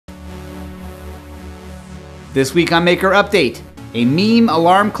This week on Maker Update, a meme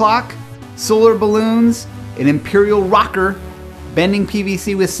alarm clock, solar balloons, an Imperial rocker, bending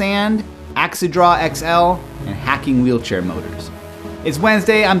PVC with sand, AxiDraw XL, and hacking wheelchair motors. It's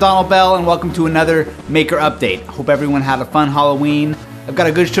Wednesday, I'm Donald Bell, and welcome to another Maker Update. I hope everyone had a fun Halloween. I've got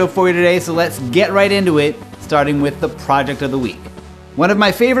a good show for you today, so let's get right into it, starting with the project of the week. One of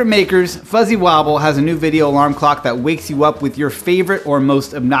my favorite makers, Fuzzy-Wobble, has a new video alarm clock that wakes you up with your favorite or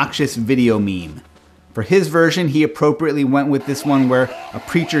most obnoxious video meme. For his version, he appropriately went with this one where a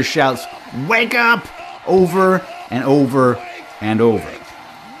preacher shouts, "Wake up!" over and over and over.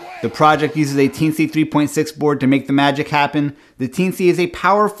 The project uses a Teensy 3.6 board to make the magic happen. The Teensy is a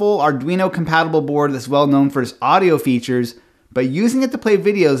powerful Arduino-compatible board that's well known for its audio features, but using it to play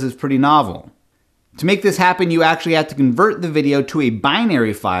videos is pretty novel. To make this happen, you actually have to convert the video to a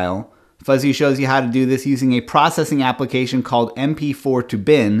binary file. Fuzzy shows you how to do this using a processing application called MP4 to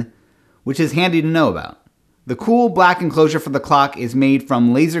bin, which is handy to know about. The cool black enclosure for the clock is made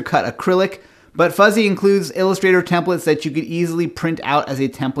from laser-cut acrylic, but Fuzzy includes Illustrator templates that you could easily print out as a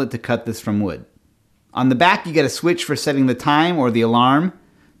template to cut this from wood. On the back, you get a switch for setting the time or the alarm.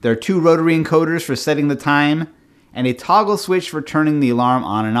 There are two rotary encoders for setting the time, and a toggle switch for turning the alarm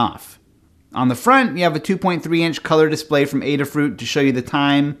on and off. On the front, you have a 2.3-inch color display from Adafruit to show you the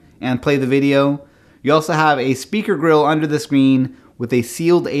time and play the video. You also have a speaker grill under the screen with a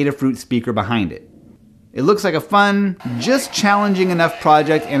sealed Adafruit speaker behind it. It looks like a fun, just challenging enough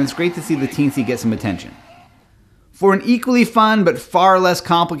project, and it's great to see the Teensy get some attention. For an equally fun but far less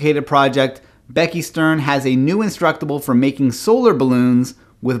complicated project, Becky Stern has a new Instructable for making solar balloons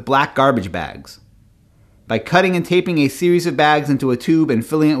with black garbage bags. By cutting and taping a series of bags into a tube and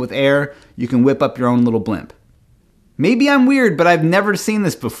filling it with air, you can whip up your own little blimp. Maybe I'm weird, but I've never seen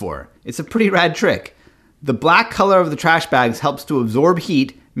this before. It's a pretty rad trick. The black color of the trash bags helps to absorb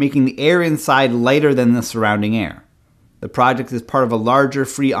heat, making the air inside lighter than the surrounding air. The project is part of a larger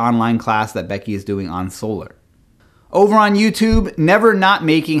free online class that Becky is doing on solar. Over on YouTube,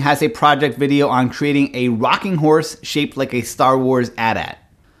 NeverNotMaking has a project video on creating a rocking horse shaped like a Star Wars AT-AT.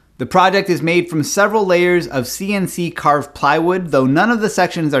 The project is made from several layers of CNC carved plywood, though none of the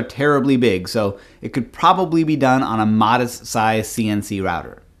sections are terribly big, so it could probably be done on a modest-sized CNC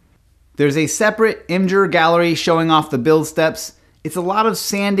router. There's a separate Imgur gallery showing off the build steps. It's a lot of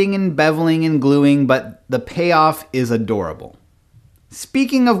sanding and beveling and gluing, but the payoff is adorable.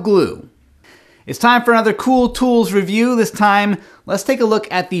 Speaking of glue, it's time for another Cool Tools review. This time, let's take a look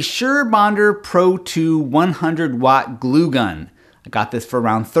at the Surebonder Pro 2 100-watt glue gun. I got this for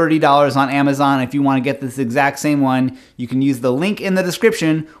around $30 on Amazon. If you want to get this exact same one, you can use the link in the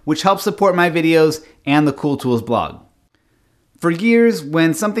description, which helps support my videos and the Cool Tools blog. For years,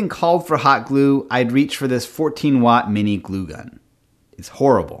 when something called for hot glue, I'd reach for this 14-watt mini glue gun. It's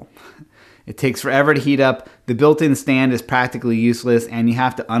horrible. It takes forever to heat up, the built-in stand is practically useless, and you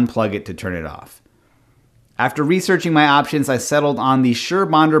have to unplug it to turn it off. After researching my options, I settled on the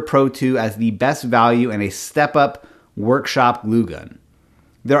Surebonder Pro 2 as the best value and a step-up workshop glue gun.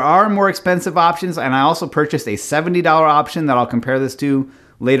 There are more expensive options, and I also purchased a $70 option that I'll compare this to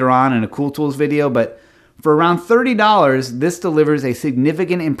later on in a Cool Tools video, but for around $30, this delivers a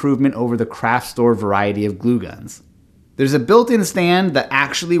significant improvement over the craft store variety of glue guns. There's a built-in stand that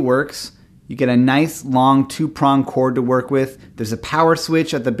actually works. You get a nice long 2-prong cord to work with. There's a power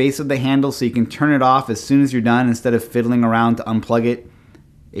switch at the base of the handle so you can turn it off as soon as you're done instead of fiddling around to unplug it.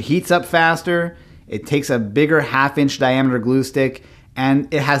 It heats up faster. It takes a bigger 1/2-inch diameter glue stick, and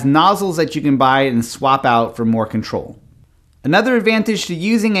it has nozzles that you can buy and swap out for more control. Another advantage to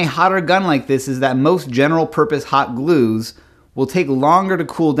using a hotter gun like this is that most general purpose hot glues will take longer to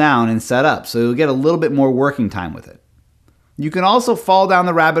cool down and set up, so you'll get a little bit more working time with it. You can also fall down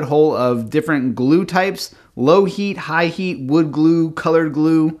the rabbit hole of different glue types: low heat, high heat, wood glue, colored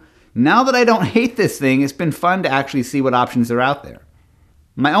glue. Now that I don't hate this thing, it's been fun to actually see what options are out there.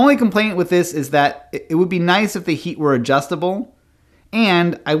 My only complaint with this is that it would be nice if the heat were adjustable,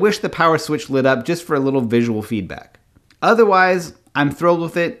 and I wish the power switch lit up just for a little visual feedback. Otherwise, I'm thrilled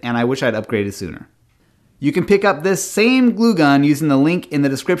with it, and I wish I'd upgraded sooner. You can pick up this same glue gun using the link in the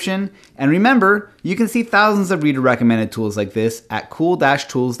description, and remember, you can see thousands of reader-recommended tools like this at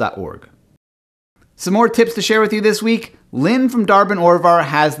cool-tools.org. Some more tips to share with you this week. Lynn from Darbin Orvar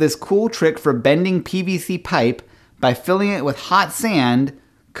has this cool trick for bending PVC pipe by filling it with hot sand,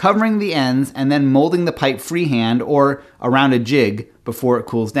 covering the ends, and then molding the pipe freehand or around a jig before it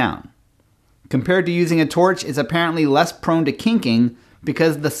cools down. Compared to using a torch, it's apparently less prone to kinking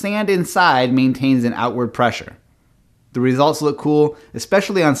because the sand inside maintains an outward pressure. The results look cool,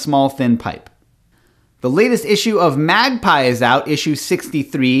 especially on small, thin pipe. The latest issue of MagPi is out, issue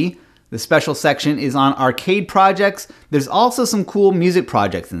 63. The special section is on arcade projects. There's also some cool music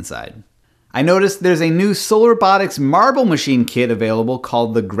projects inside. I noticed there's a new Solarbotics marble machine kit available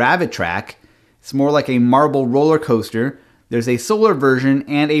called the GraviTrack. It's more like a marble roller coaster. There's a solar version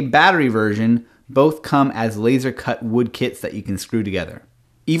and a battery version. Both come as laser cut wood kits that you can screw together.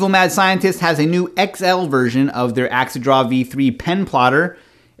 Evil Mad Scientist has a new XL version of their AxiDraw V3 pen plotter.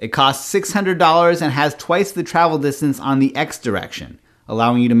 It costs $600 and has twice the travel distance on the X direction,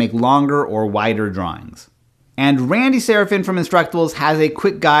 allowing you to make longer or wider drawings. And Randy Serafin from Instructables has a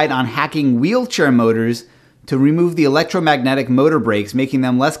quick guide on hacking wheelchair motors to remove the electromagnetic motor brakes, making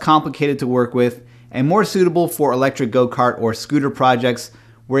them less complicated to work with and more suitable for electric go-kart or scooter projects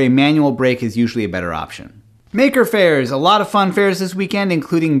where a manual brake is usually a better option. Maker fairs, a lot of fun fairs this weekend,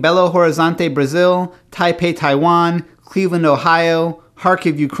 including Belo, Horizonte, Brazil, Taipei, Taiwan, Cleveland, Ohio,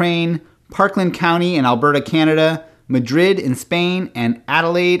 Kharkiv, Ukraine, Parkland County in Alberta, Canada, Madrid in Spain, and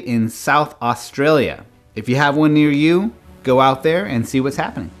Adelaide in South Australia. If you have one near you, go out there and see what's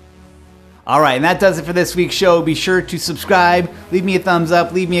happening. All right, and that does it for this week's show. Be sure to subscribe, leave me a thumbs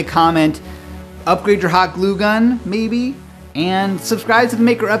up, leave me a comment, upgrade your hot glue gun, maybe, and subscribe to the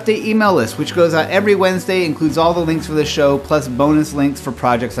Maker Update email list, which goes out every Wednesday, includes all the links for the show, plus bonus links for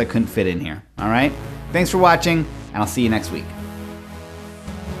projects I couldn't fit in here. All right? Thanks for watching, and I'll see you next week.